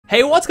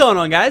Hey, what's going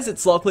on guys?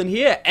 It's Lachlan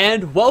here,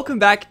 and welcome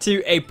back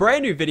to a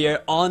brand new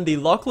video on the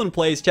Lachlan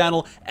Plays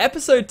channel,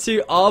 episode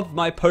 2 of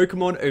my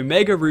Pokemon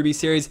Omega Ruby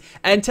series,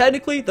 and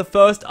technically the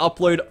first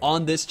upload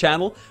on this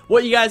channel.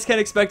 What you guys can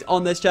expect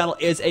on this channel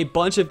is a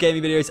bunch of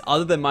gaming videos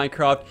other than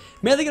Minecraft,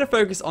 mainly going to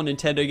focus on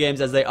Nintendo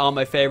games as they are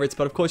my favorites,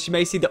 but of course you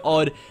may see the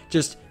odd,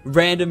 just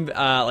random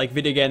like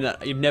video game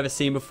that you've never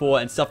seen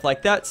before and stuff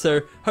like that, so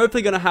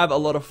hopefully going to have a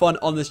lot of fun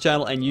on this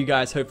channel, and you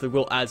guys hopefully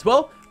will as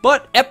well.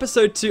 But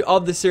episode 2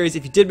 of the series,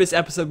 if you did miss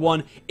episode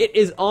 1, it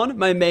is on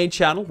my main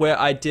channel where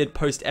I did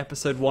post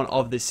episode 1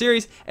 of this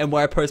series and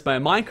where I post my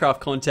Minecraft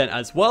content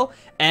as well.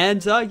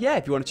 And yeah,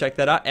 if you want to check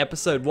that out,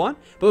 episode 1.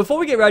 But before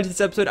we get right into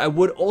this episode, I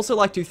would also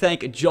like to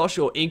thank Josh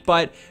or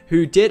Inkbite,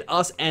 who did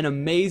us an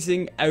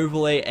amazing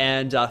overlay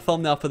and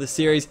thumbnail for the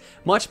series.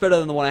 Much better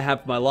than the one I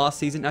had for my last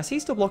season. Now, is he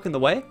still blocking the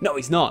way? No,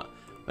 he's not.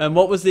 And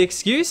what was the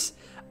excuse?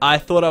 I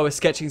thought I was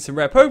sketching some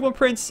rare Pokemon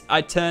prints.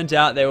 I turned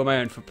out they were my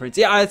own footprints.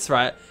 Yeah, that's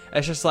right.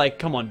 It's just like,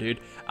 come on, dude.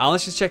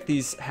 Let's just check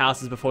these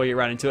houses before we get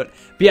right into it.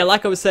 But yeah,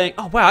 like I was saying,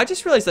 oh wow, I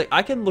just realized like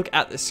I can look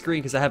at the screen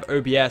because I have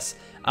OBS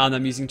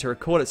I'm using to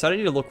record it, so I don't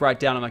need to look right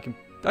down on my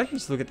computer. I can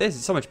just look at this.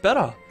 It's so much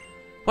better.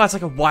 Wow, it's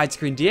like a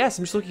widescreen DS.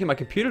 I'm just looking at my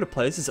computer to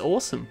play. This is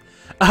awesome.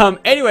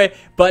 Anyway,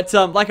 but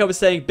like I was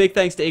saying, big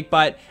thanks to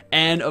Inkbite,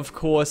 and of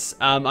course,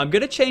 I'm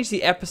gonna change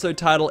the episode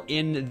title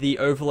in the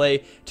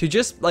overlay to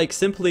just like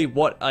simply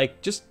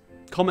just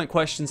comment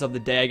questions of the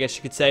day, I guess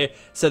you could say.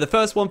 So the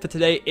first one for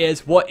today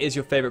is, what is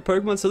your favorite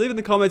Pokemon? So leave in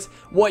the comments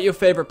what your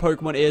favorite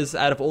Pokemon is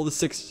out of all the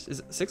is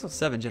it 6 or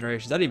 7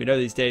 generations? I don't even know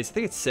these days. I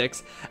think it's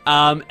 6.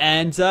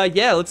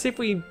 Yeah, let's see if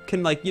we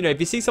can, like, you know, if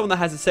you see someone that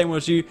has the same one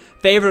as you,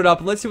 favorite it up,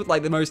 and let's see what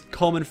like the most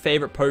common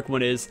favorite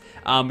Pokemon is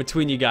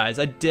between you guys.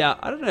 I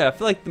don't know. I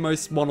feel like the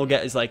most one will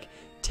get is like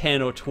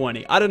 10 or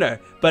 20. I don't know,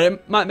 but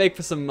it might make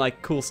for some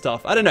like cool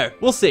stuff. I don't know.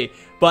 We'll see.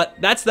 But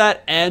that's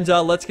that, and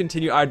let's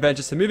continue our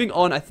adventure. So moving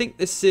on, I think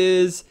this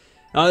is...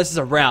 Oh, this is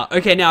a route.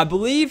 Okay, now I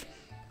believe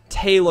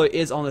Taylor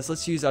is on this.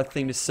 Let's use our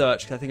thing to search,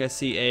 because I think I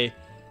see a...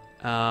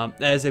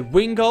 there's a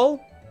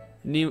Wingull.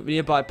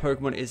 Nearby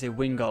Pokemon is a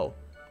Wingull.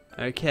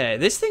 Okay,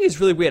 this thing is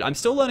really weird. I'm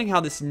still learning how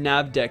this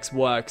Navdex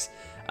works.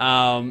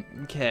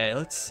 Okay,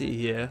 let's see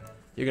here.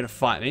 You're going to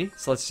fight me,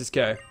 so let's just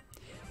go.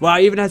 Wow,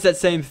 it even has that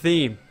same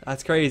theme.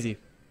 That's crazy.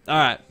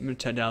 Alright, I'm going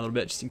to turn down a little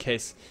bit just in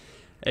case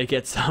it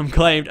gets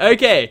claimed.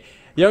 Okay,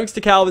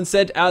 Youngster Calvin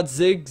sent out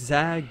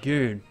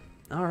Zigzagoon.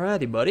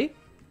 Alrighty, buddy.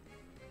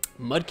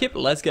 Mudkip,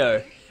 let's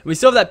go. We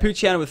still have that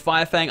Poochyena with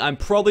Firefang. I'm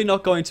probably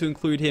not going to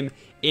include him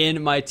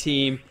in my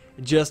team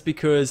just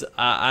because,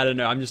 I don't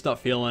know, I'm just not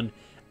feeling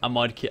a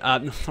Mudkip.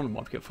 Not a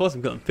Mudkip, of course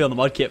I'm feeling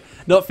the Mudkip.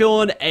 Not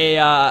feeling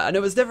I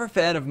was never a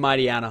fan of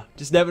Mightyena.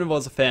 Just never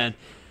was a fan.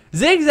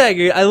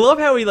 Zigzagoon, I love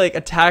how he like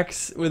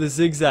attacks with a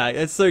zigzag.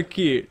 That's so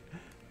cute.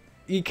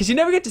 Because you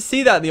never get to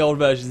see that in the old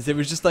versions. It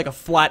was just like a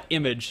flat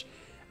image.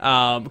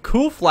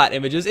 Cool flat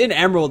images. In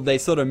Emerald, they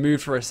sort of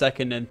moved for a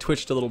second and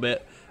twitched a little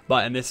bit.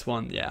 But in this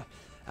one, yeah.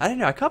 I don't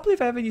know. I can't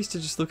believe I ever used to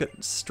just look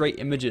at straight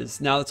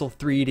images. Now it's all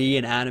 3D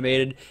and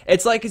animated.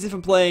 It's like as if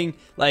I'm playing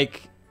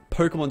like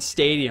Pokemon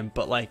Stadium,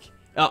 but like...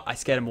 Oh, I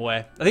scared him away.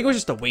 I think it was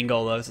just a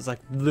Wingull though, so it's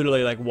like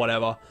literally like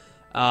whatever.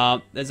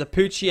 There's a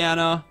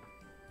Poochyena.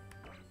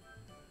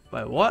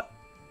 Wait, what?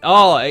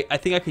 Oh, I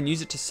think I can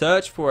use it to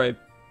search for a...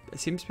 It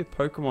seems to be a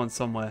Pokemon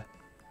somewhere.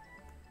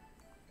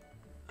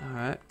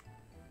 Alright.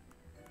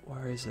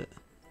 Where is it?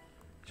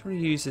 I just want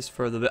to use this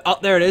for a little bit. Oh,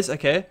 there it is.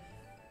 Okay.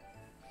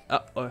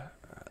 Alright,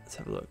 let's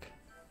have a look.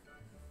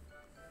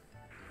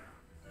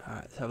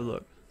 Alright, let's have a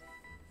look.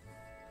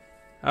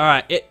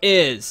 Alright, it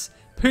is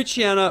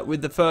Poochyena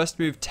with the first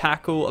move,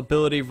 Tackle,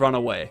 ability, Run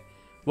Away.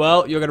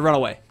 Well, you're going to run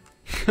away.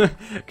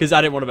 Because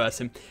I didn't want to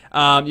verse him.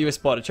 You were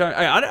spotted.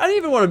 I don't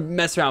even want to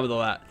mess around with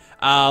all that.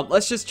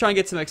 Let's just try and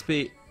get some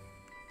XP.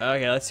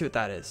 Okay, let's see what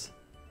that is.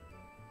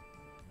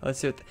 Let's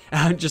see what...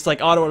 I'm just like,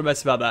 oh, I don't want to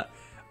mess about that.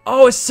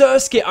 Oh, a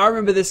Surskit. I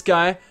remember this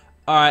guy.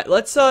 Alright,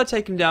 let's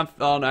take him down.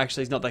 Oh, no,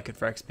 actually, he's not that good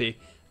for XP.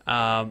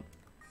 Alright,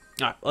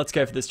 let's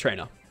go for this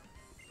trainer.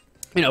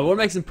 You know, we'll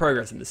make some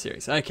progress in this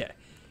series. Okay,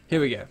 here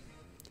we go.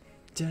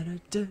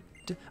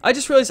 I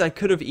just realized I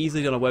could have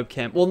easily done a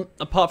webcam. Well,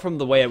 apart from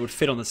the way it would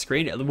fit on the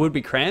screen, it would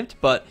be cramped.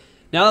 But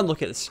now that I'm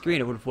looking at the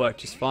screen, it would have worked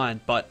just fine.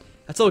 But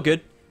that's all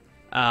good.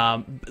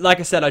 Like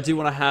I said, I do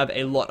want to have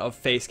a lot of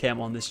face cam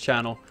on this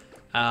channel.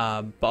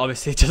 But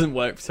obviously it doesn't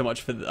work so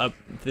much for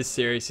this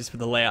series, just with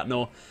the layout and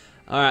all.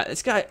 Alright,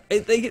 this guy,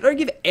 they don't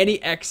give any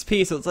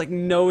XP, so it's like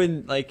no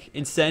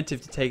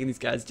incentive to taking these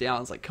guys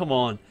down. It's like, come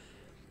on.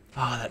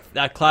 Oh,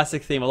 that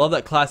classic theme. I love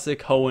that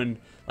classic Hoenn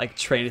like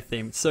trainer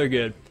theme. It's so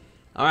good.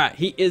 Alright,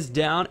 he is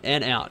down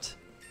and out.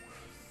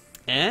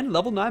 And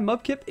level 9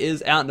 Mudkip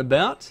is out and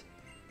about.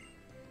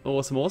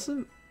 Awesome,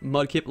 awesome.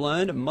 Mudkip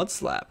learned Mud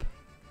Slap.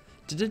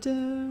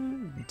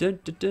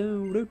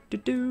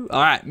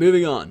 Alright,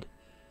 moving on.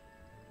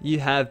 You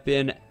have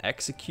been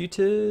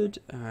executed.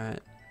 Alright.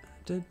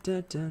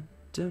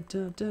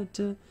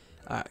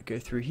 Alright, go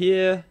through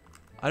here.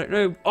 I don't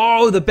know.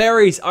 Oh, the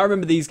berries! I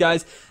remember these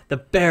guys. The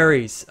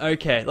berries.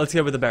 Okay, let's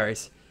go with the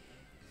berries.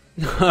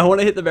 I want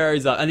to hit the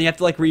berries up, and you have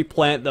to like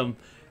replant them.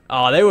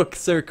 Oh, they were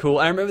so cool.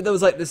 I remember there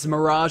was like this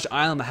Mirage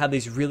Island that had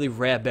these really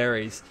rare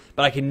berries,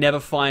 but I could never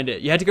find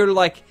it. You had to go to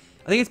like,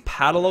 I think it's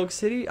Petalburg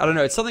City? I don't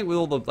know, it's something with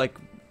all the like,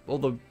 all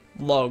the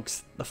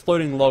logs. The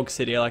floating log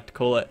city, I like to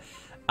call it.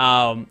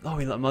 Oh,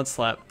 we let mud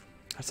slap.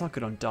 That's not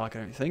good on dark, I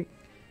don't think.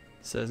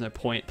 So there's no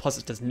point. Plus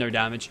it does no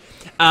damage.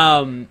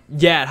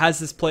 Yeah, it has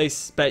this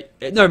place, but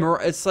no,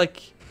 it's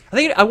like,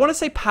 I want to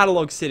say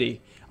Petalburg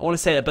City. I want to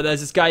say that, but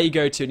there's this guy you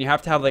go to, and you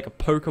have to have like a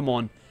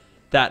Pokemon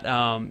that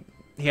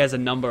he has a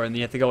number, and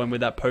you have to go in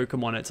with that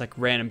Pokemon. It's like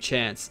random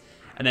chance,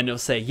 and then he'll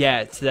say,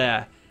 yeah, it's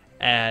there.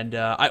 And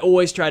I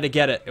always try to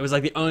get it. It was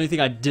like the only thing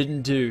I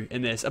didn't do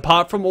in this,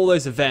 apart from all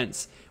those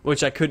events,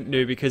 which I couldn't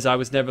do because I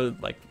was never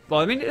like,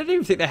 well, I mean, I don't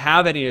even think they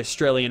have any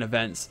Australian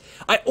events.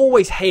 I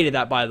always hated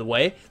that, by the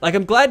way. Like,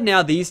 I'm glad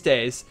now these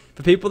days,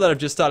 for people that have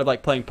just started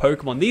like playing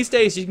Pokemon, these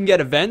days you can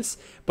get events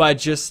by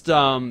just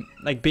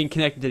like being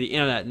connected to the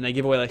internet, and they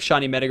give away like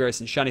shiny Metagross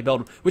and shiny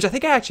Beldum, which I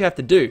think I actually have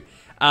to do.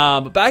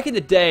 But back in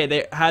the day,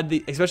 they had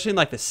the, especially in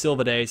like the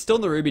Silver days, still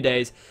in the Ruby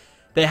days,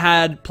 they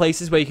had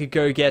places where you could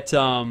go get,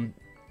 now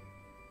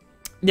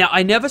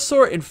I never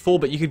saw it in full,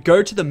 but you could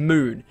go to the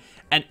moon,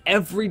 and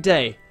every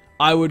day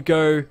I would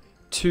go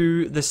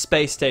to the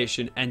space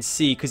station and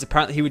see, because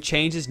apparently he would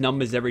change his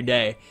numbers every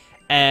day,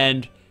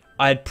 and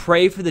I'd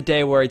pray for the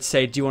day where I'd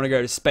say, do you want to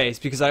go to space?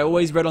 Because I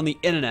always read on the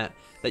internet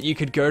that you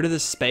could go to the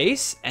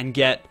space and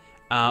get,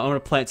 I'm going to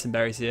plant some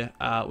berries here,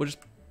 we'll just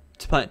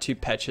plant two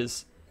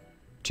patches.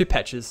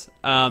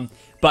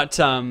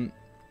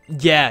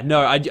 Yeah,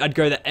 no, I'd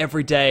go there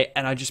every day,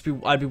 and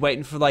I'd be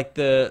waiting for like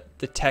the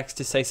text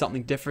to say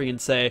something different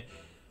and say,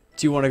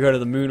 do you want to go to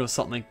the moon or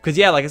something? Because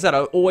yeah, like I said,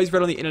 I always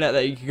read on the internet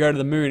that you could go to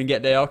the moon and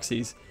get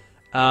Deoxys.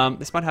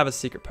 This might have a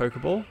secret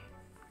Pokeball,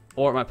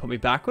 or it might put me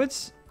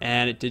backwards,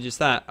 and it did just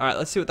that. All right,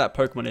 let's see what that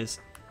Pokemon is.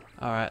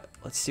 All right,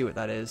 let's see what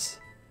that is.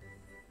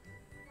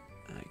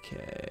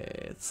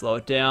 Okay, let's slow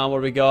it down. What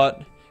do we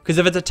got? Because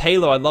if it's a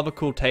Taylor, I'd love a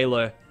cool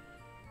Taylor.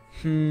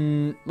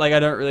 Like I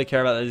don't really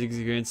care about those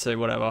Zigzagoons, so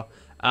whatever.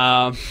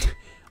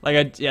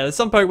 Yeah, there's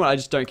some Pokemon I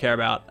just don't care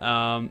about.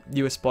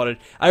 You were spotted.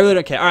 I really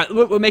don't care. Alright,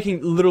 we're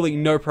making literally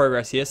no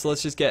progress here, so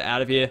let's just get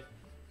out of here.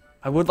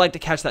 I would like to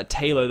catch that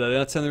Taylor, though.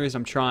 That's the only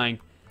reason I'm trying.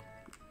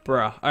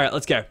 Bruh. Alright,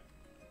 let's go.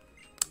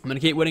 I'm gonna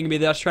keep winning and be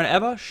the best trainer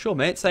ever? Sure,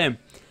 mate. Same.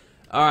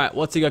 Alright,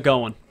 what's he got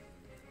going?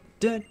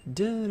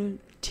 Tiana.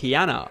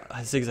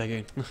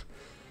 Zigzagoon.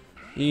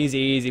 Easy,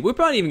 easy. We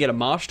probably even get a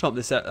Marshtomp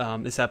this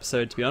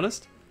episode, to be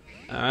honest.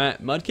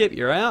 Alright, Mudkip,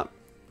 you're out.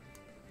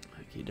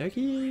 Okie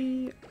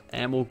dokie.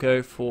 And we'll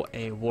go for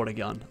a water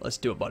gun. Let's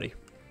do it, buddy.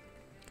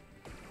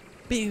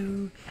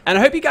 And I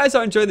hope you guys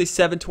are enjoying these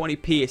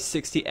 720p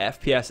 60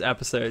 FPS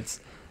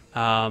episodes.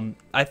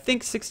 I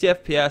think 60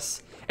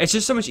 FPS, it's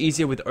just so much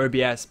easier with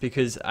OBS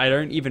because I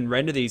don't even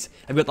render these.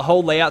 I've got the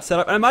whole layout set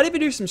up, and I might even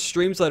do some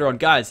streams later on.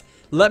 Guys,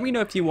 let me know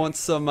if you want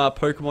some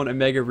Pokemon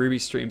Omega Ruby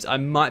streams. I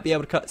might be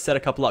able to set a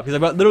couple up because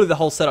I've got literally the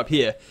whole setup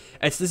here.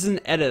 This isn't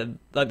edited.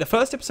 Like, the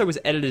first episode was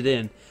edited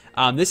in.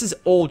 This is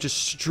all just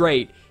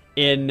straight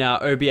in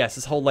OBS,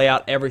 this whole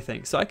layout,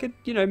 everything. So I could,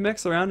 you know,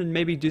 mix around and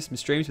maybe do some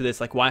streams with this,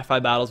 like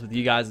Wi-Fi battles with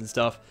you guys and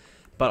stuff.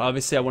 But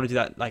obviously I want to do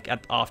that like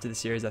after the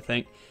series, I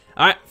think.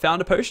 Alright,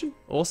 found a potion.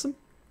 Awesome.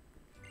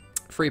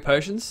 Free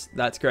potions.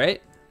 That's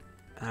great.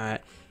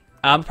 Alright.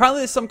 Apparently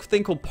there's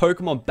something called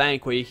Pokemon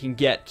Bank where you can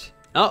get...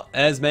 Oh,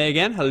 there's me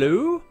again.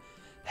 Hello.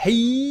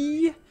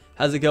 Hey.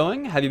 How's it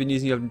going? Have you been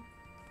using your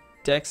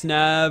Dex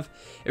Nav?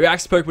 It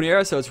reacts to Pokemon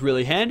Era, so it's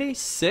really handy.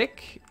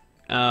 Sick.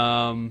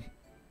 Look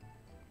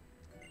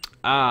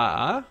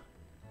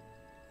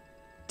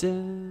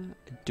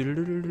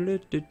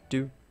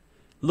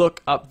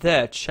up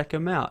there, check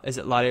them out. Is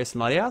it Latios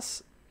and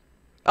Latias?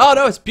 Oh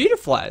no, it's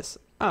Beautiflies.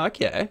 Oh,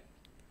 okay.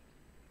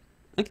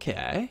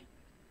 Okay.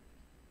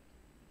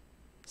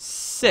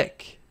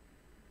 Sick.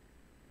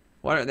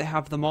 Why don't they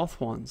have the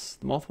moth ones?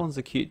 The moth ones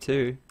are cute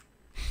too.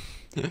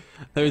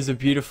 Those are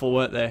beautiful,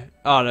 weren't they?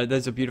 Oh no,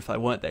 those are beautiful,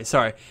 weren't they?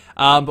 Sorry.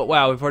 But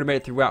wow, we've already made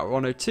it through Route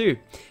 102.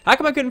 How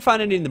come I couldn't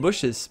find any in the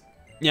bushes?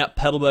 Yeah,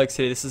 Petalburg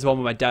City. This is one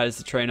where my dad is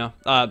the trainer.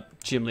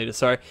 Gym leader,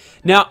 sorry.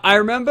 Now, I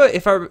remember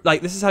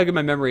this is how good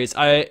my memory is.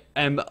 I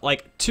am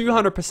like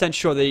 200%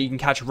 sure that you can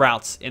catch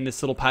routes in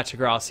this little patch of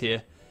grass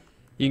here.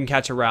 You can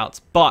catch a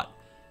routes, but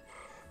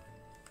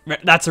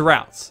that's a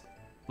routes.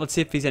 Let's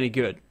see if he's any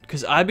good.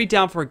 Because I'd be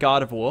down for a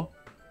Gardevoir.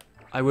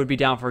 I would be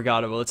down for a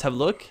Gardevoir. Let's have a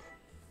look.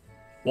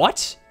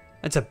 What?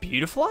 That's a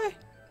Beautifly?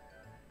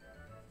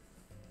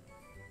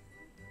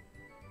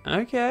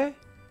 Okay.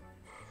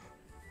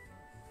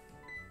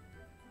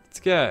 Let's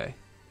go.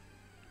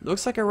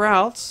 Looks like a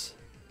route,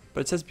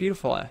 but it says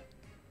Beautifly.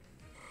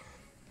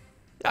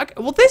 Okay,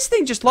 well, this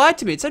thing just lied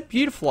to me. It said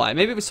Beautifly.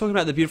 Maybe it was talking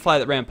about the Beautifly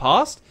that ran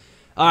past.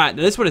 Alright,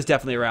 this one is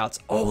definitely a route.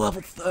 Oh,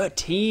 level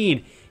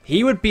 13.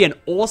 He would be an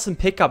awesome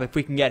pickup if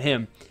we can get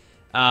him.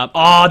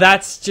 Oh,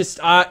 that's just...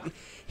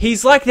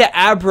 he's like the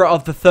Abra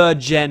of the 3rd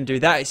gen,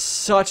 dude. That is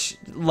such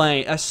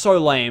lame. That's so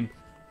lame.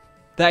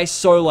 That is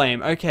so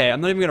lame. Okay,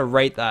 I'm not even going to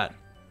rate that.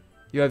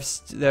 There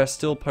are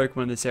still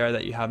Pokemon in this area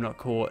that you have not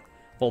caught.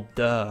 Well,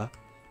 duh.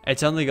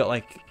 It's only got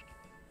like...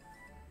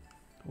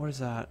 What is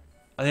that?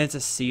 I think it's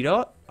a C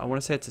dot. I want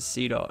to say it's a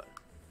C dot.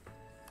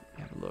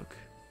 Have a look.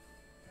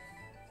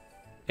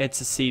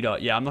 It's a C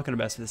dot. Yeah, I'm not going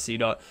to mess with the C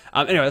dot.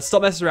 Anyway, let's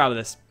stop messing around with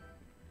this.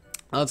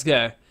 Let's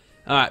go.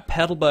 Alright,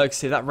 Petalburg.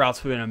 See, that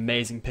route's been an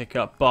amazing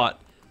pickup,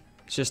 but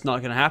it's just not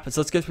going to happen.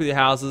 So let's go through the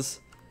houses.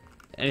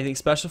 Anything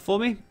special for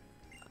me?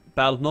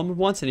 Battled Norman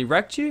once and he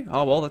wrecked you?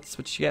 Oh, well, that's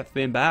what you get for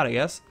being bad, I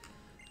guess.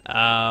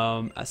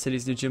 Our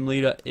city's new gym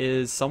leader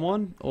is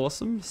someone.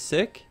 Awesome.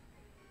 Sick.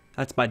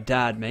 That's my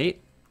dad,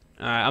 mate.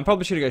 Alright, I'm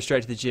probably just going to go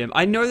straight to the gym.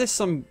 I know there's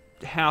some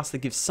house that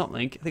gives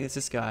something. I think it's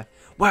this guy.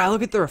 Wow,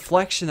 look at the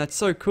reflection. That's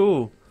so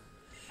cool.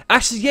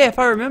 Actually, yeah, if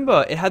I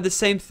remember, it had the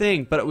same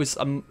thing, but it was...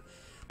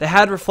 they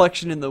had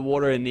reflection in the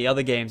water in the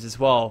other games as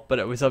well, but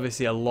it was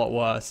obviously a lot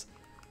worse.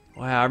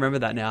 Wow, I remember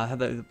that now. I had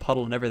the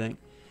puddle and everything.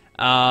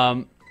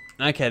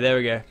 Okay, there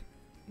we go.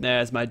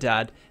 There's my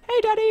dad.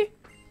 Hey, Daddy!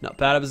 Not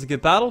bad. It was a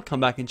good battle. Come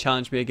back and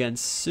challenge me again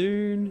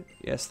soon.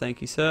 Yes,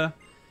 thank you, sir.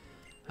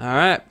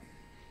 Alright.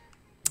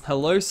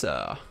 Hello,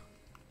 sir.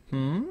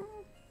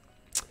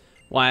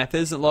 Why, if it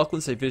isn't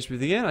Lachlan, so finished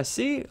with again, I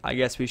see. I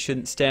guess we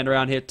shouldn't stand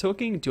around here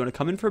talking. Do you want to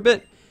come in for a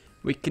bit?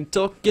 We can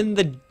talk in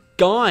the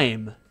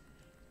Gime.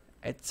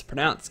 It's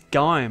pronounced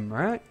Gime,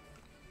 right?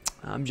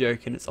 I'm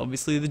joking. It's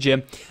obviously the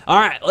gym.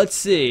 Alright, let's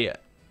see.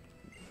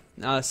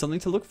 Something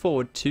to look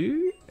forward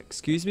to.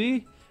 Excuse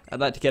me. I'd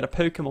like to get a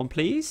Pokemon,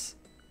 please.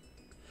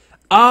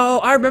 Oh,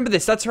 I remember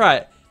this. That's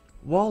right.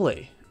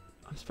 Wally.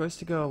 I'm supposed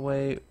to go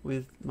away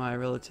with my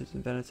relatives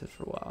in Venetia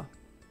for a while.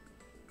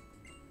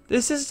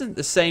 This isn't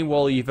the same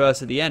Wally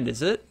verse at the end,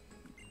 is it?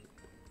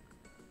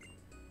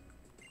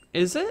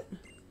 Is it?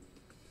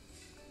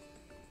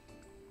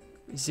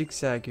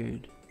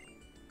 Zigzagoon.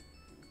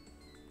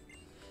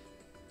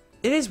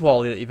 It is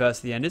Wally that you verse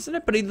at the end, isn't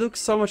it? But he looks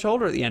so much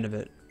older at the end of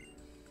it.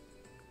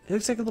 He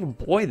looks like a little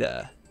boy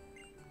there.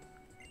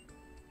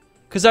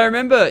 Because I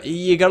remember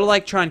you gotta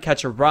like try and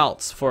catch a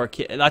routes for a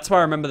kid. That's why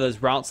I remember those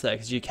routes there,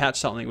 because you catch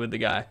something with the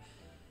guy.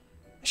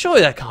 Surely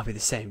that can't be the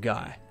same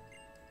guy.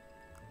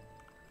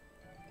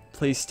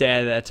 Please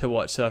stay there to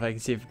watch so if I can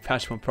see if you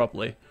catch one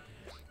properly.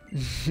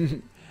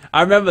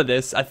 I remember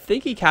this. I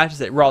think he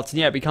catches it routes, and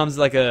yeah, it becomes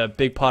like a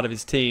big part of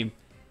his team.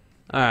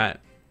 Alright.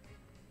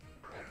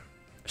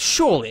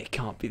 Surely it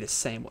can't be the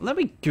same one. Let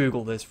me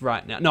Google this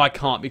right now. No, I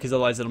can't because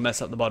otherwise it'll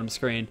mess up the bottom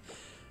screen.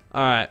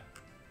 Alright.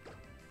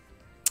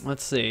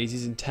 Let's see. He's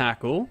using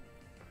tackle.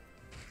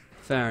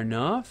 Fair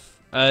enough.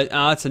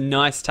 It's a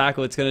nice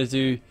tackle. It's going to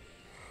do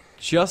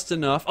just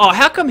enough. Oh,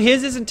 how come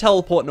his isn't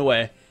teleporting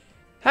away?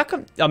 How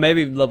come... Oh,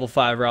 maybe level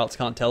 5 routes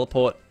can't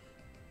teleport.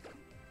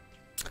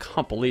 I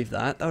can't believe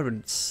that. That would have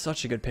been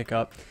such a good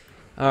pickup.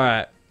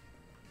 Alright.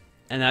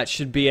 And that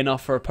should be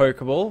enough for a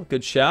Pokeball.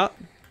 Good shout.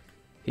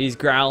 He's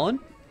growling.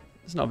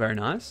 It's not very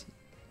nice.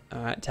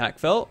 Alright, Tack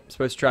Felt.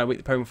 Supposed to try and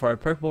weak the Pokemon for a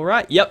Pokeball,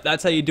 right? Yep,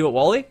 that's how you do it,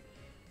 Wally.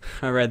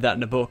 I read that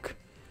in a book.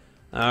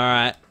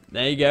 Alright,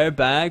 there you go.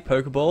 Bag,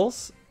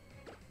 Pokeballs.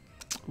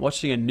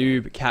 Watching a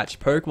noob catch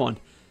Pokemon.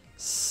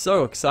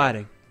 So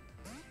exciting.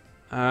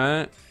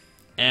 Alright.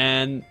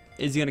 And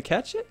is he going to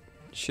catch it?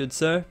 Should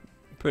so.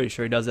 Pretty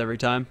sure he does every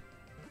time.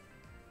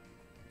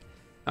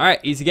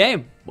 Alright, easy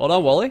game. Well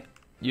done, Wally.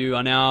 You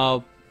are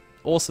now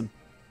awesome.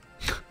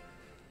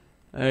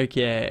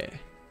 Okay.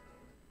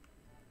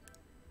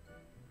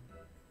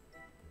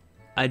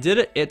 I did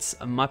it. It's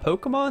my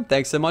Pokemon.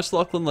 Thanks so much,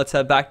 Lachlan. Let's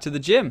head back to the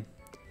gym.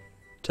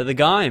 To the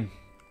Gime.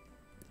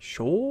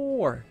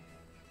 Sure.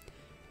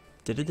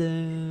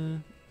 Da-da-da.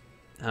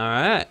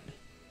 Alright.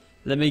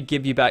 Let me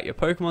give you back your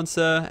Pokemon,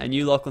 sir. And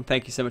you, Lachlan,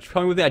 thank you so much for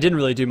coming with me. I didn't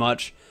really do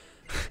much.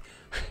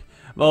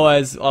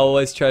 I'll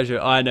always treasure.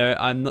 I know.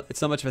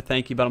 It's not much of a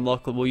thank you, but I'm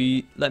Lachlan. Will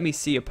you let me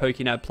see your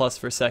Pokénav Plus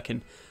for a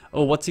second?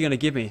 Oh, what's he going to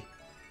give me?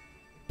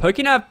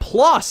 Pokénav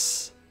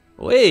Plus!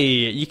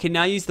 Wait, you can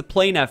now use the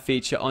PlayNav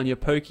feature on your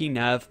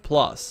Pokénav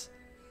Plus.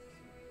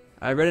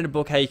 I read in a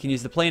book how you can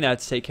use the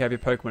PlayNav to take care of your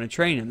Pokemon and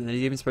train them. And there's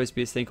even supposed to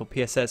be this thing called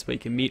PSS where you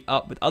can meet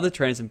up with other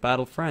trainers and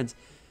battle friends.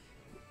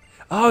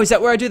 Oh, is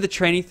that where I do the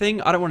training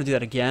thing? I don't want to do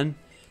that again.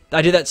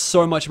 I did that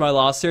so much in my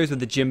last series with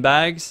the gym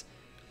bags.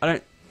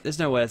 There's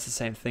no way it's the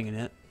same thing in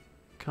it.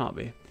 Can't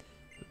be.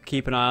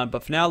 Keep an eye on.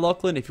 But for now,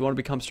 Lachlan, if you want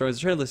to become strong as a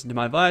trainer, listen to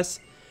my advice.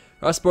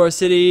 Rustboro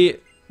City.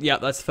 Yeah,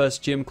 that's the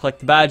first gym. Collect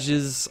the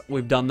badges.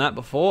 We've done that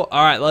before.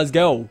 Alright, let's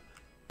go.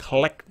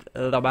 Collect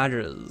the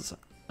badges.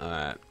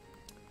 Alright.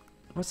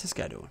 What's this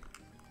guy doing?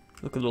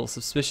 Look a little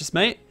suspicious,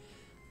 mate.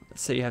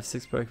 Let's say you have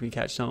 6 Pokemon,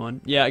 catch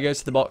someone. Yeah, it goes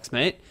to the box,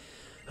 mate.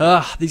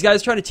 These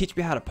guys are trying to teach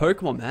me how to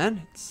Pokemon,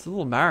 man. It's a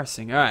little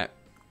embarrassing. Alright.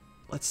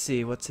 Let's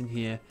see what's in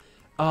here.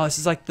 Oh, this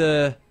is like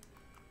the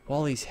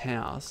Wally's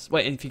house.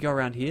 Wait, and if you go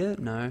around here?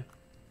 No.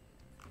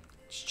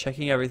 Just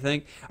checking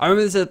everything. I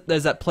remember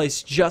there's that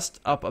place just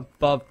up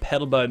above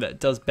Petalburg that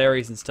does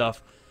berries and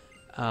stuff.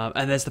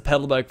 And there's the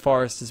Petalburg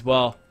forest as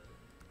well.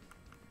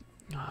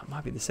 Oh, it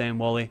might be the same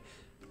Wally.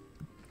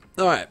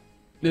 Alright,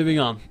 moving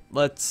on.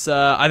 Let's,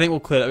 I think we'll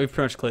clear that. We've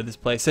pretty much cleared this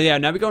place. So yeah,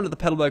 now we go into the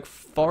Petalburg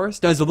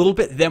forest. No, there's a little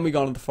bit, then we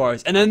go into the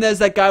forest. And then there's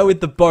that guy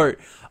with the boat.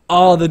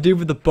 Oh, the dude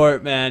with the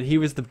boat, man. He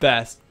was the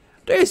best.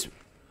 This.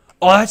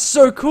 Oh, that's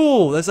so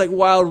cool. There's like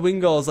wild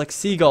wingulls, like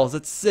seagulls.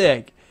 That's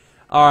sick.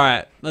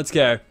 Alright, let's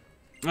go.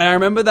 And I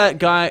remember that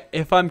guy,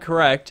 if I'm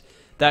correct,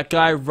 that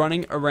guy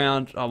running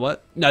around. Oh,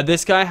 what? No,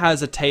 this guy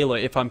has a tailor,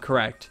 if I'm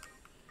correct.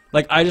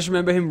 Like, I just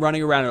remember him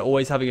running around and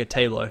always having a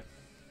tailor.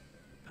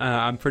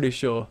 I'm pretty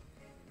sure.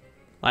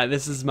 Like,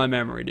 this is my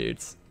memory,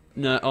 dudes.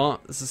 No, oh,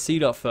 this is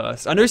C-Dot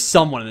first. I know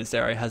someone in this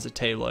area has a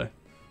tailor.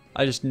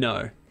 I just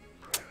know.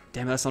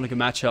 Damn, that's not a good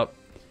matchup.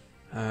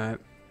 Alright.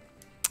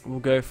 We'll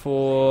go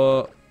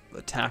for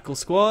the tackle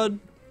squad.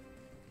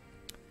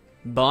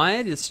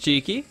 Bide is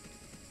cheeky.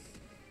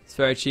 It's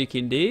very cheeky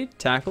indeed.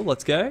 Tackle,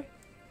 let's go.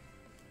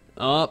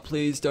 Oh,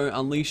 please don't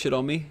unleash it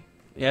on me.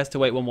 He has to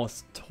wait one more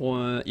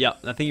turn. Yeah,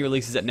 I think he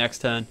releases it next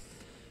turn.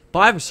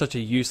 Bide was such a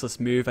useless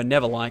move. I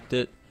never liked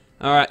it.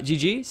 Alright,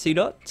 GG,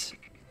 C-Dot.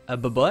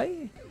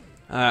 Bye-bye.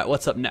 Alright,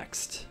 what's up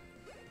next?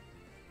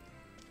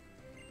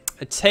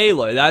 A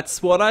Tailor,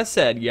 that's what I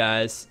said,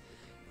 guys.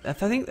 I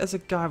think there's a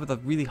guy with a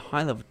really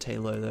high level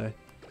Tailor, though.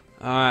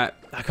 Alright,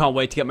 I can't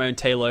wait to get my own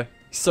Tailor.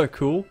 He's so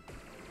cool.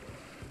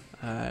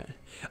 Alright.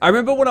 I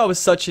remember when I was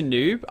such a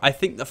noob, I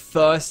think the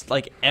first,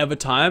 like, ever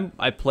time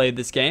I played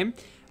this game,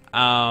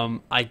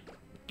 I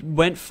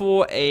went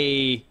for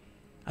a,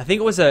 I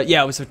think it was a,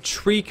 yeah, it was a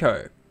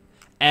Trico.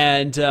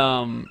 And,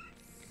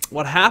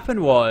 what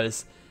happened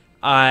was,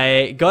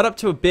 I got up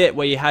to a bit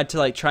where you had to,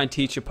 like, try and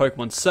teach your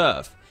Pokemon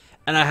Surf.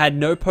 And I had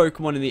no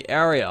Pokemon in the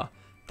area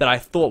that I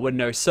thought would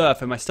know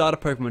Surf, and my starter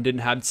Pokemon didn't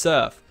have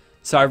Surf.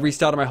 So I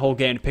restarted my whole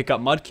game to pick up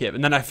Mudkip,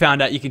 and then I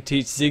found out you can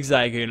teach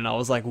Zigzagoon, and I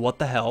was like, what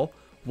the hell?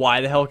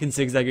 Why the hell can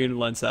Zigzagoon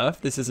learn Surf?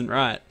 This isn't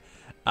right.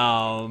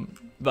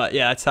 But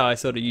yeah, that's how I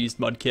sort of used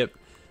Mudkip.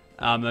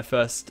 My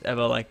first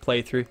ever, like,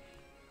 playthrough.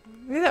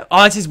 Look at that.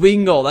 Oh, that's his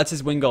Wingull. That's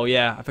his Wingull,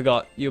 yeah. I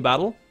forgot. You a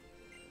battle?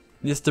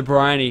 Mr.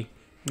 Briny.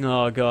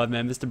 Oh god,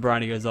 man. Mr.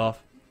 Briny goes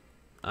off.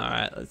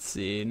 Alright, let's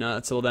see. No,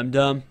 that's all them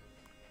done.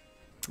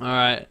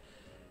 Alright.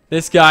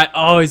 This guy.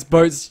 Oh, his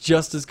boat's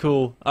just as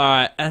cool.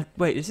 Alright. And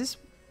wait, is this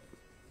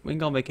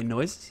Wingull making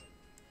noises?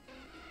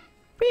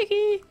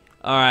 Peeky.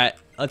 Alright.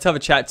 Let's have a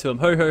chat to him.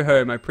 Ho ho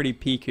ho, my pretty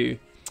Piku.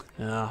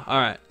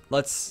 Alright.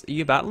 Let's. Are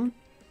you battling?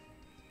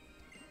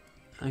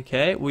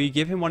 Okay. Will you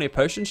give him one of your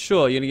potions?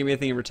 Sure. You're gonna give me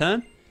anything in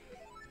return?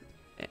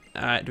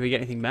 Alright. Do we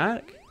get anything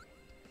back?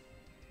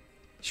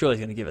 Surely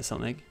he's gonna give us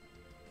something.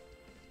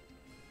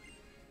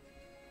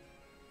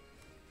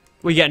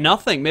 We get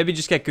nothing. Maybe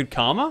just get good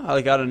karma?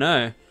 Like, I don't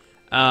know.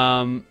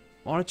 I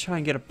want to try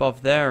and get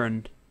above there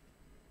and...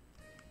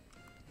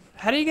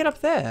 How do you get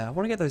up there? I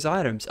want to get those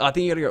items. Oh, I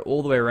think you got to go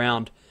all the way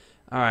around.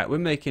 Alright, we're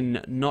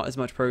making not as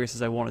much progress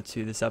as I wanted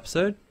to this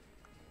episode.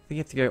 I think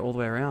you have to go all the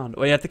way around.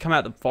 Or you have to come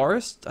out the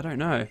forest? I don't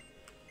know.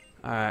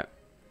 Alright.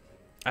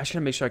 I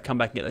should make sure I come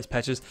back and get those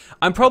patches.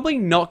 I'm probably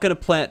not going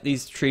to plant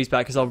these trees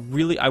back because I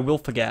will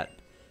forget.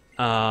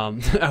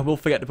 I will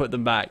forget to put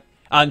them back.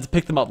 And to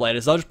pick them up later,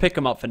 so I'll just pick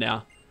them up for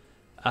now.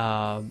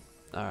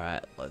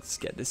 Alright, let's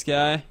get this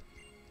guy.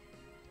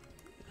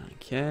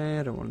 Okay,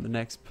 I don't want the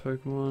next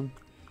Pokemon.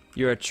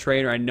 You're a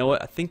trainer, I know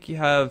it. I think you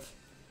have,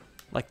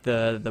 like,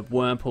 the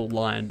Wurmple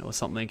line or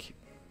something.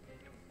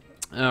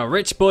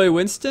 Rich Boy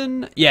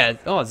Winston? Yeah,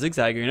 oh,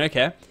 Zigzagoon,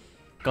 okay.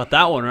 Got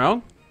that one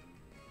wrong.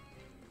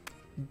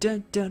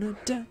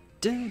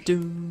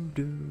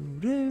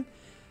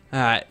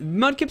 Alright,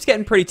 Mudkip's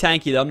getting pretty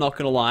tanky though, I'm not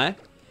gonna lie.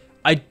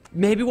 I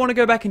maybe want to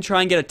go back and try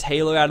and get a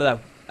Tailor out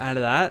of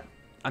that.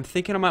 I'm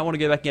thinking I might want to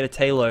go back and get a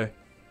Tailor.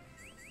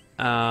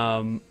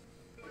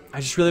 I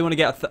just really want to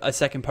get a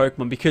second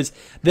Pokemon because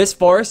this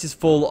forest is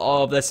full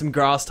of, there's some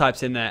grass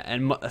types in there,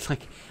 and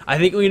like I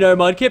think we know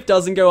Mudkip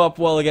doesn't go up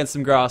well against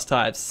some grass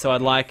types, so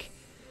I'd like,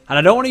 and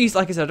I don't want to use,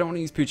 like I said, I don't want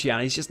to use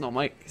Poochyena. He's not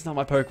my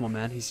Pokemon,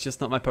 man. He's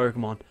just not my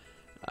Pokemon.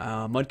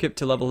 Mudkip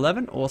to level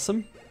 11,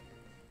 awesome.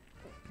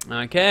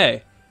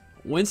 Okay,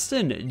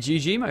 Winston,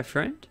 GG, my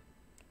friend.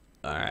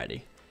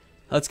 Alrighty.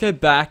 Let's go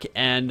back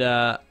and,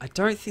 I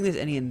don't think there's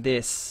any in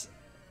this.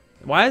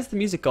 Why has the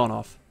music gone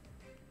off?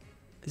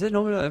 Is it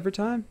normal every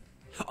time?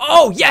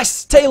 Oh,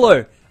 yes!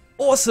 Tailor!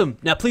 Awesome!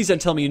 Now, please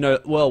don't tell me you know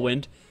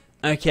Whirlwind.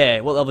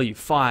 Okay, what level are you?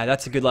 5.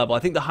 That's a good level. I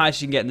think the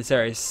highest you can get in this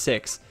area is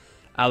 6.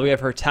 We have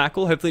her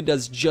tackle. Hopefully it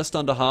does just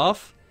under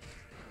half.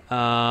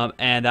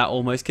 And that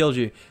almost killed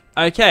you.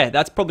 Okay,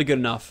 that's probably good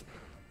enough.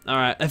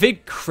 Alright, if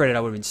it critted,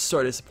 I would have been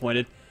so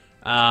disappointed.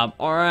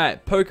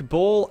 Alright,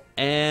 Pokeball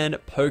and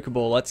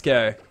Pokeball. Let's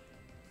go.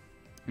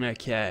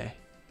 Okay.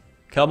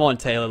 Come on,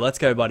 Tailor. Let's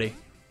go, buddy.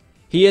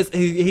 He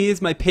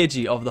is my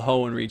Pidgey of the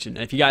Hoenn region.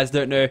 And if you guys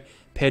don't know,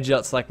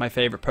 Pidgeot's like my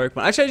favorite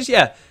Pokemon. Actually,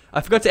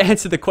 I forgot to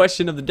answer the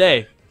question of the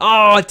day.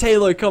 Oh,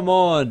 Tailor, come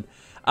on.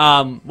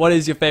 What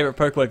is your favorite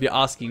Pokemon? If you're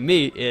asking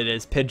me, it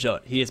is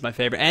Pidgeot. He is my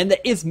favorite. And there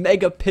is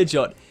Mega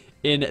Pidgeot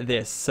in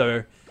this.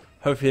 So,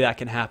 hopefully that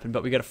can happen.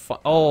 But we gotta find...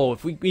 Oh,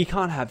 if we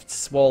can't have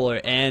Swallow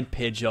and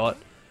Pidgeot.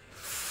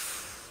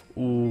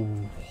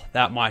 Ooh,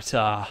 that might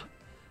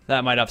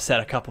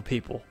upset a couple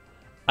people.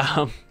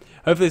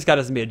 Hopefully this guy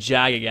doesn't be a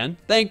Jag again.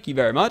 Thank you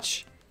very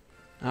much.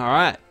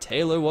 Alright,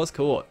 Tailor was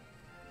caught.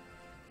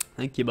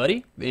 Thank you,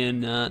 buddy.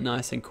 Being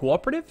nice and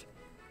cooperative.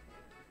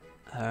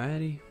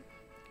 Alrighty.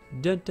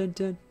 Dun, dun,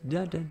 dun,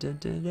 dun, dun, dun,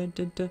 dun, dun,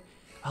 dun, dun.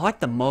 I like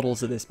the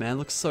models of this, man. It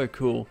looks so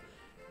cool.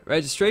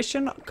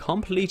 Registration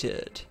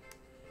completed.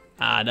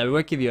 No, we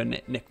won't give you a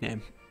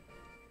nickname.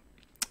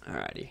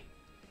 Alrighty.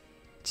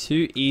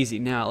 Too easy.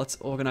 Now, let's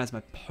organize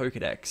my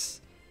Pokedex.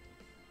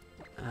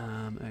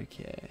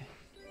 Okay.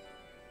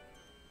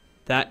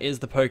 That is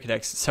the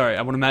Pokedex. Sorry,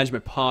 I want to manage my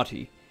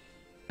party.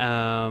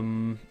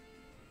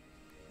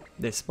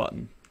 This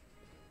button.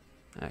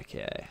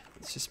 Okay.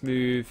 Let's just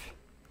move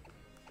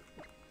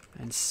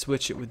and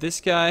switch it with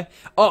this guy.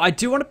 Oh, I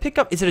do want to pick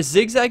up... Is it a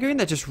Zigzagoon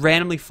that just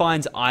randomly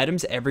finds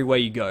items everywhere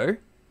you go?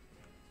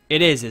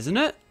 It is, isn't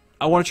it?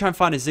 I want to try and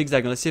find a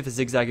Zigzagoon. Let's see if a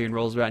Zigzagoon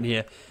rolls around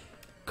here.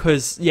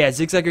 Because, yeah,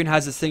 Zigzagoon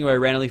has this thing where it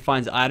randomly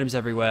finds items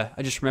everywhere.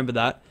 I just remember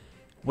that.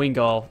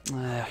 Wingull.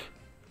 I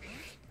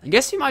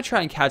guess we might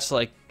try and catch,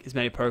 like, as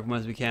many Pokemon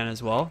as we can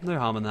as well. No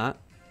harm in that.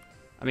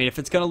 I mean, if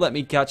it's going to let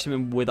me catch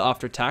him with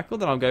after tackle,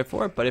 then I'll go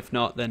for it. But if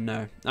not, then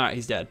no. Alright,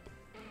 he's dead.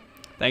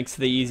 Thanks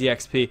for the easy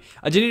XP.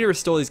 I do need to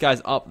restore these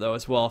guys up, though,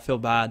 as well. I feel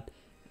bad.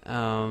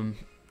 Plus,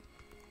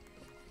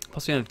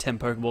 we have 10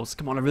 Pokeballs.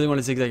 Come on, I really want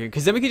a Zigzagoon.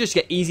 Because then we can just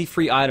get easy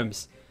free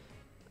items.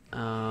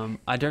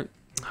 I don't...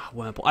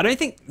 Wurmple. I don't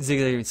think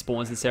Zigzagoon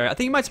spawns in this area. I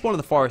think he might spawn in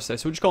the forest, though.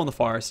 So we'll just go in the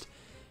forest.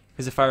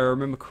 Because if I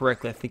remember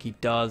correctly, I think he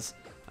does.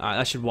 Alright,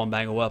 that should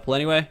one-bang a Wurmple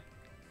anyway.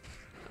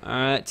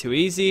 Alright, too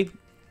easy.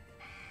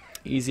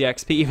 Easy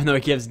XP, even though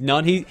it gives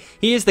none. He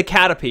is the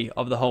Caterpie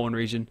of the Hoenn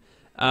region.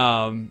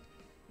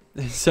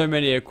 There's so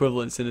many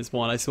equivalents in this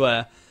one, I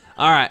swear.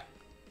 Alright.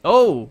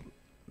 Oh!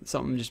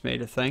 Something just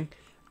made a thing.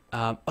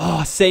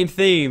 Oh, same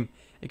theme.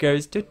 It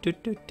goes... Do, do,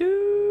 do,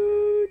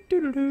 do,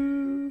 do, do,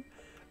 do.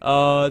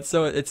 Oh, it's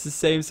the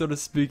same sort of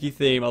spooky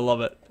theme. I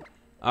love it.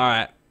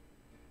 Alright.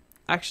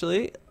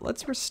 Actually,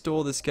 let's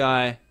restore this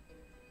guy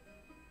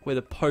with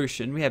a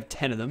potion. We have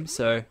 10 of them,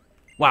 so...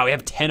 Wow, we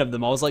have 10 of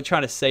them. I was like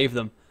trying to save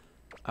them.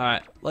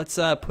 Alright, let's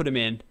put him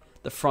in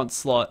the front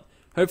slot.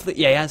 Hopefully,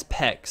 yeah, he has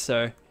Peck,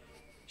 so...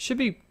 Should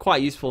be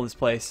quite useful in this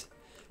place.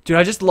 Dude,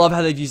 I just love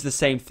how they've used the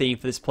same theme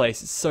for this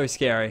place. It's so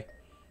scary.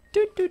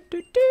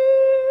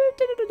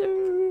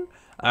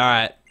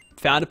 Alright,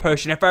 found a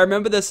potion. If I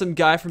remember, there's some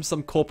guy from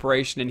some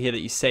corporation in here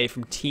that you save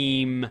from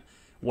Team...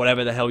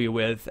 whatever the hell you're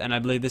with. And I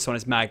believe this one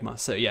is Magma.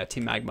 So, yeah,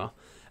 Team Magma.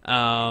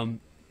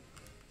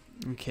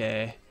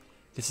 Okay.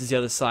 This is the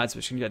other side, so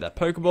we can get that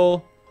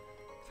Pokeball.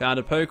 Found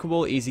a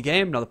Pokeball. Easy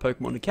game. Another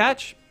Pokemon to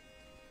catch.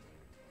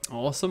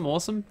 Awesome,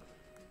 awesome.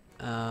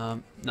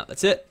 No,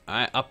 that's it.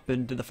 Alright, up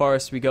into the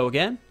forest we go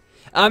again.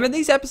 And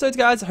these episodes,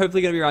 guys, are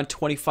hopefully going to be around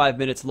 25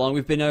 minutes long.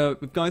 We've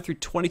gone through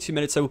 22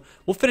 minutes, so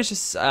we'll finish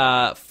this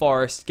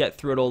forest, get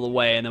through it all the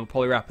way, and then we'll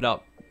probably wrap it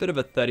up. Bit of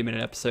a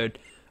 30-minute episode.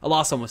 Our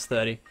last one was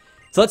 30.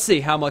 So let's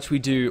see how much we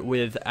do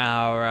with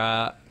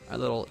our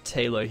little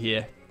Taillow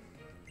here.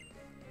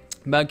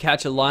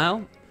 Mudcatcher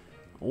Lyle.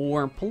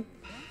 Wurmple.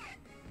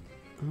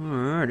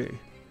 Alrighty.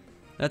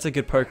 That's a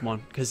good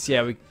Pokemon. Because,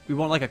 yeah, we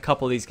want like a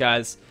couple of these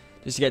guys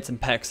just to get some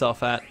pecks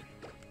off at.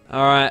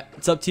 Alright.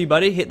 It's up to you,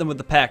 buddy. Hit them with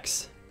the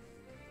pecks.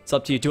 It's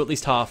up to you. Do at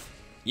least half.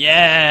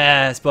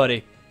 Yes,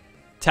 buddy.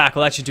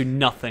 Tackle. That should do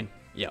nothing.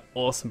 Yeah,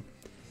 awesome.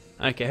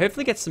 Okay,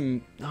 hopefully get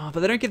some... Oh, but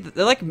they don't give...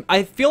 They're like...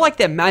 I feel like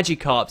they're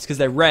Magikarps because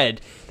they're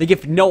red. They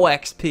give no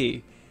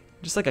XP.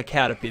 Just like a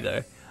Caterpie,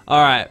 though.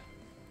 Alright.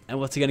 And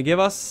what's he going to give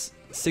us?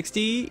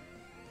 60?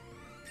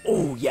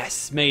 Oh,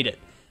 yes. Made it.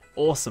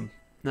 Awesome.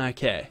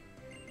 Okay.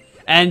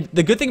 And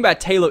the good thing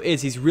about Taillow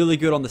is he's really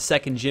good on the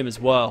second gym as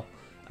well.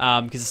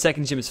 Because the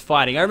second gym is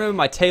fighting. I remember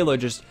my Taillow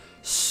just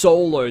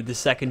soloed the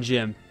second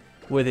gym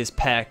with his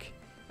Peck.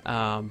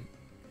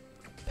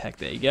 Peck,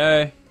 there you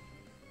go.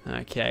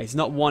 Okay, he's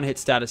not one hit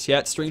status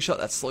yet. String shot,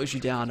 that slows you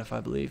down, if I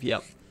believe.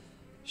 Yep.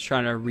 Just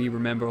trying to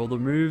remember all the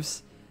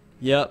moves.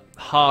 Yep,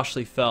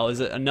 harshly fell. Is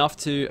it enough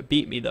to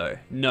beat me, though?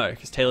 No,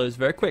 because Taillow is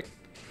very quick.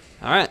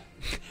 Alright.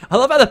 I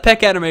love how the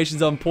Peck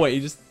animation's on point.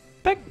 You just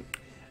peck.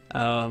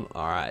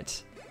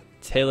 Alright.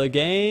 Taillow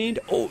gained.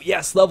 Oh,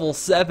 yes, level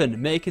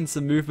 7. Making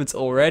some movements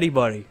already,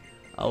 buddy.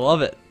 I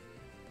love it.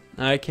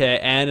 Okay,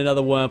 and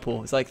another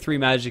Wurmple. It's like 3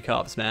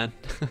 Magikarps, man.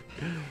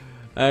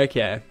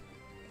 Okay.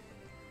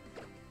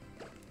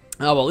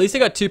 Oh, well, at least I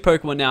got 2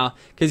 Pokemon now.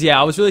 Because, yeah,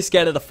 I was really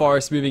scared of the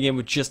forest moving in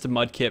with just a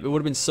Mudkip. It would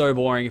have been so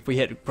boring if we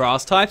hit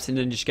grass types and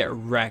then just get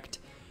wrecked.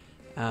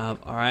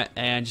 Alright,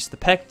 and just the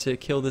Peck to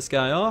kill this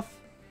guy off.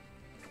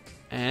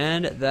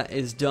 And that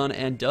is done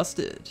and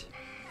dusted.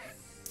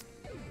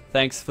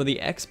 Thanks for the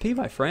XP,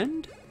 my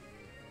friend.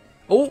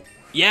 Oh,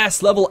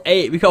 yes, level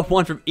 8. We got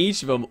 1 from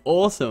each of them.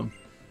 Awesome.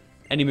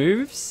 Any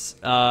moves?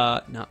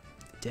 No.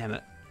 Damn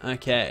it.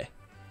 Okay.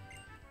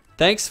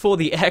 Thanks for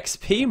the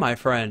XP, my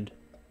friend.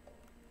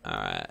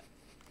 Alright.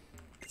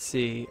 Let's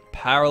see.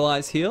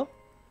 Paralyze heal.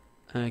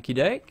 Okie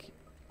doke.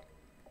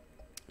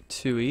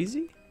 Too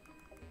easy.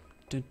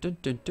 Dun, dun,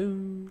 dun,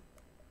 dun.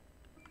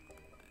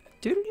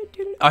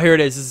 Oh, here it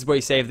is. This is where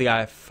you save the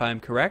guy, if I'm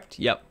correct.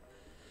 Yep.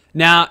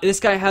 Now, this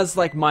guy has,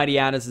 like, Mighty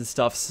Annas and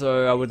stuff,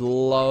 so I would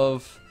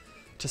love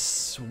to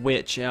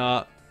switch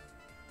out.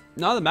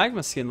 No, the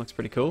magma skin looks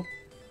pretty cool.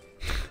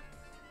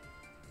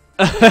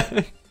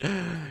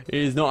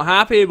 He's not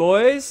happy,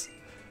 boys.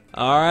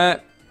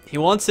 Alright. He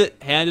wants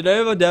it. Hand it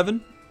over,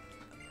 Devon.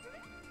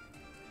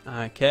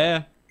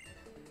 Okay.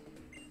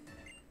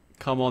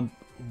 Come on.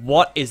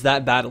 What is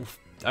that battle?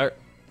 Oh,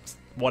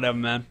 whatever,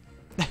 man.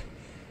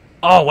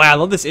 Oh, wow. I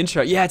love this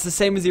intro. Yeah, it's the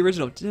same as the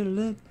original.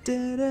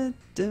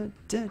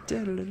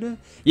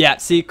 Yeah,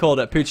 see, called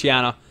it.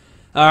 Poochyena.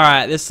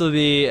 Alright, this will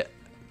be...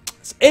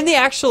 In the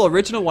actual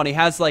original one, he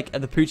has, like,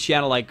 the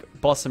Poochyena,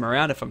 like, boss him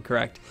around, if I'm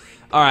correct.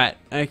 Alright,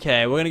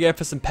 okay. We're gonna go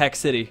for some Peck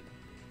City.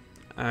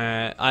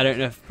 I don't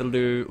know if it'll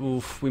do...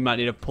 Oof, we might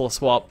need a pull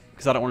swap,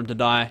 because I don't want him to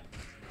die.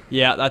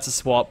 Yeah, that's a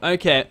swap.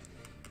 Okay.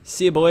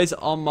 See you, boys.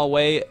 On my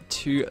way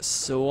to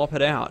swap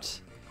it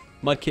out.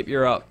 Mudkip,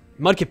 you're up.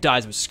 Mudkip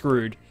dies, we're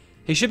screwed.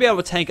 He should be able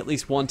to tank at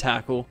least one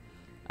tackle,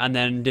 and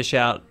then dish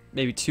out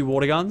maybe 2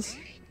 water guns.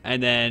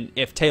 And then,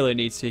 if Taylor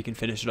needs to, he can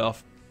finish it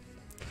off.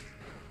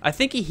 I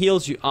think he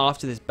heals you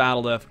after this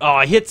battle, though.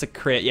 Oh, he hits a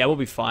crit. Yeah, we'll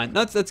be fine.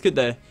 That's good,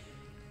 though.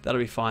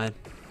 That'll be fine.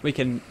 We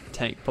can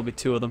tank probably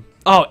 2 of them.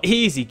 Oh,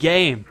 easy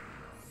game.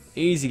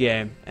 Easy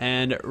game.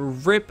 And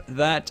rip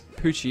that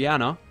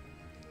Poochyena.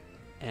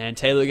 And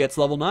Taylor gets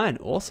level 9.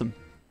 Awesome.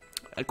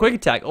 A quick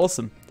attack.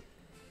 Awesome.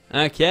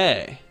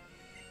 Okay.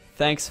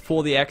 Thanks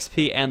for the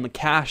XP and the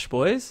cash,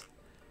 boys.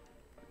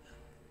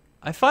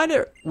 I find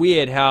it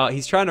weird how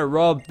he's trying to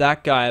rob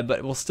that guy,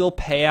 but will still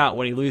pay out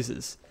when he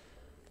loses.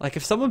 Like,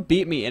 if someone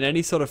beat me in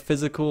any sort of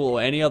physical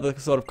or any other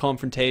sort of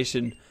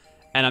confrontation,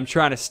 and I'm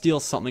trying to steal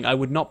something, I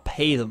would not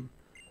pay them.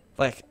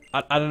 Like,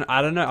 I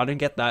don't know. I don't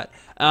get that.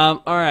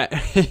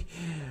 Alright.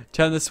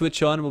 Turn the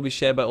switch on and will be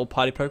shared by all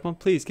party Pokemon.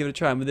 Please give it a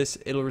try. And with this,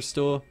 it'll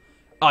restore...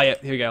 Oh, yeah.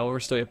 Here we go. It'll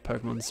restore your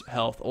Pokemon's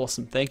health.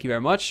 Awesome. Thank you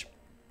very much.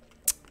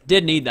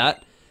 Did need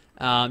that.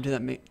 Did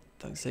that make...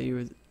 Don't say you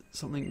were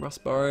something.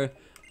 Rustboro.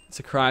 It's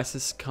a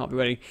crisis. Can't be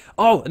waiting.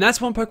 Oh, and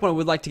that's one Pokemon I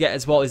would like to get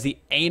as well, is the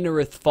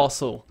Anorith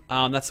Fossil.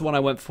 That's the one I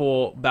went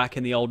for back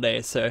in the old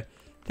days. So, I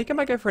think I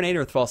might go for an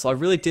Anorith Fossil. I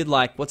really did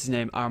like... What's his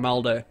name?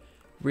 Armaldo.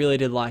 Really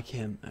did like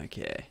him.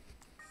 Okay.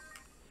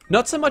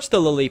 Not so much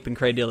the Laleep and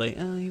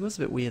Cradilly. He was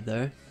a bit weird,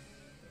 though.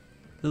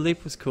 The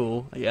Leap was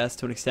cool, I guess,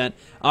 to an extent.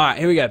 Alright,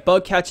 here we go.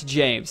 Bugcatcher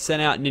James.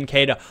 Sent out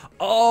Nincada.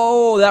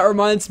 Oh, that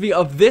reminds me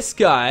of this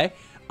guy.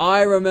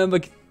 I remember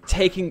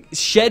taking...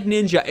 Shed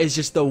Ninja is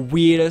just the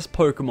weirdest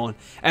Pokemon.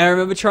 And I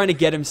remember trying to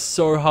get him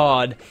so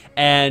hard.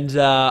 And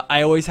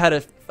I always had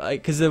a...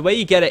 Because the way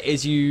you get it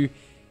is you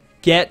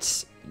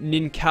get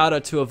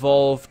Nincada to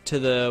evolve to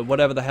the...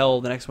 Whatever the hell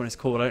the next one is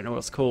called. I don't know what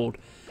it's called.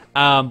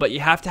 But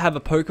you have to have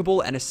a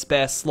Pokeball and a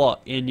spare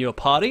slot in your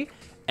party.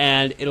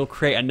 And it'll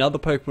create another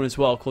Pokemon as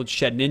well called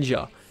Shed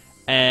Ninja.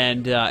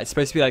 And it's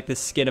supposed to be like the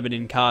skin of an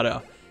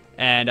Nincada.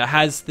 And it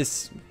has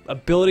this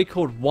ability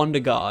called Wonder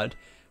Guard,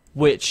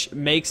 which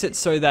makes it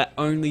so that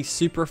only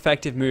super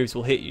effective moves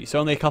will hit you. So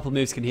only a couple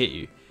moves can hit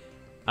you.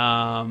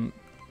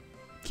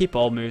 Keep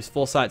all moves.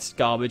 Foresight's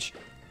garbage.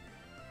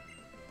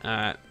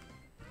 Alright.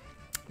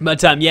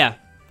 But yeah,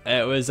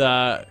 it was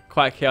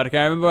quite chaotic.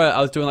 I remember I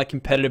was doing like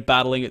competitive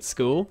battling at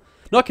school.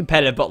 Not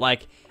competitive, but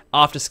like...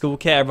 After school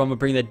care, everyone would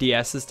bring their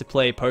DSs to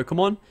play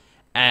Pokemon.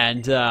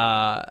 And,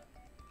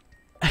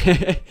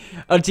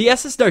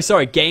 DSs? No,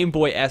 sorry, Game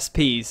Boy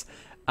SPs.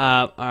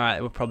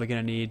 Alright, we're probably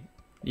gonna need...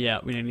 Yeah,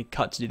 we need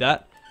cut to do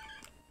that.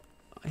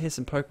 Here's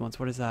some Pokemons.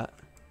 What is that?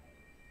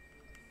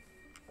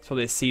 It's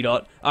probably a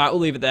C-Dot. Alright,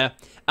 we'll leave it there.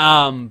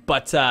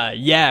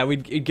 Yeah,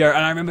 we'd go...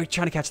 And I remember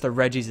trying to catch the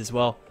Reggies as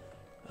well.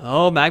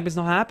 Oh, Magma's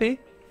not happy.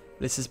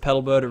 This is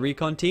Petalburg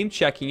Recon Team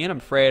checking in. I'm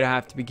afraid I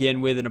have to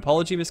begin with an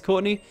apology, Miss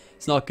Courtney.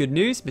 It's not good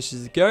news.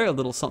 Missions go. A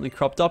little something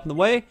cropped up in the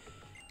way.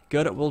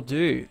 Good, it will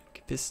do.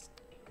 Get this...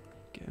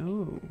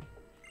 Go.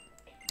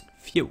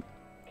 Phew.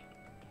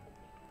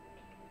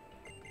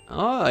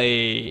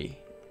 Aye.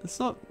 It's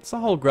not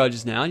hold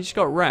grudges now. You just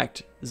got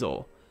wrecked, is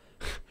all.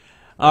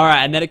 Alright,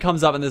 and then it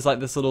comes up and there's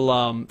like this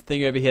little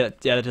thing over here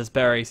that does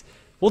berries.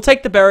 We'll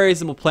take the berries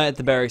and we'll plant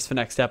the berries for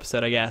next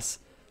episode, I guess.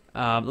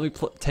 Let me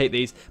take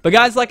these. But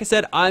guys, like I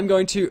said, I'm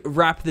going to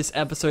wrap this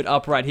episode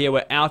up right here.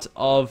 We're out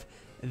of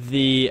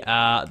the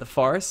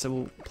forest, so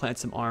we'll plant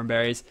some orange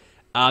berries.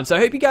 So I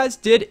hope you guys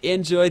did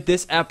enjoy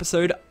this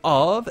episode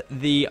of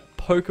the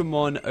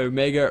Pokemon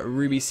Omega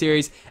Ruby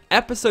series,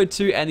 episode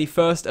 2, and the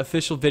first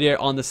official video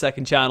on the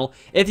second channel.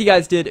 If you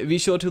guys did, be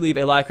sure to leave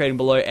a like rating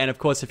below, and of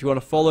course, if you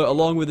want to follow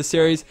along with the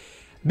series,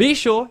 be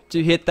sure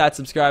to hit that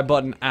subscribe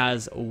button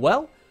as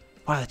well.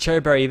 Wow, the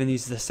Cherry Berry even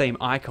uses the same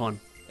icon.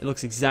 It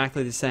looks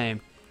exactly the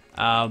same.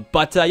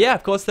 Yeah,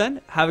 of course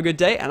then, have a good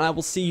day, and I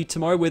will see you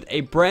tomorrow with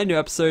a brand new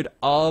episode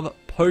of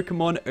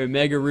Pokemon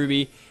Omega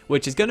Ruby,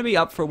 which is going to be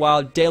up for a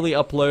while, daily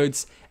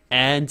uploads,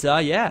 and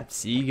yeah,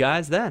 see you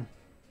guys then.